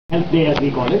Health Day, as we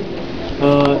call it.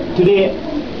 Today,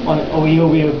 over here,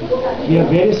 we have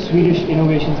various Swedish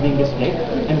innovations being displayed,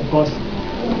 and of course,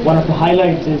 one of the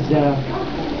highlights is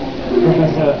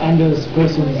Professor Anders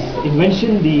Persson's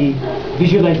invention, the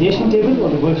visualization table or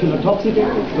the virtual autopsy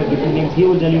table. It's got different names. He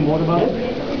will tell you more about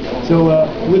it. So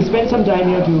we'll spend some time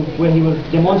here where he will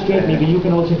demonstrate. Maybe you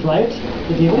can also try it,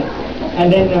 the table,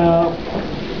 and then.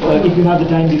 If you have the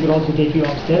time, we could also take you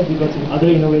upstairs. We've got some other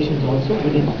innovations also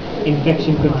within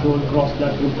infection control,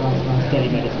 cross-blood group transplants,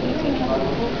 telemedicine,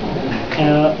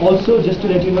 etc. Also, just to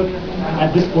let you know,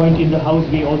 at this point in the house,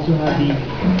 we also have the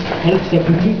Health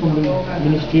Secretary from the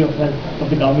Ministry of Health of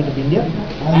the Government of India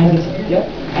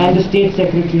and the State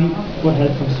Secretary for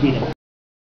Health from Sweden.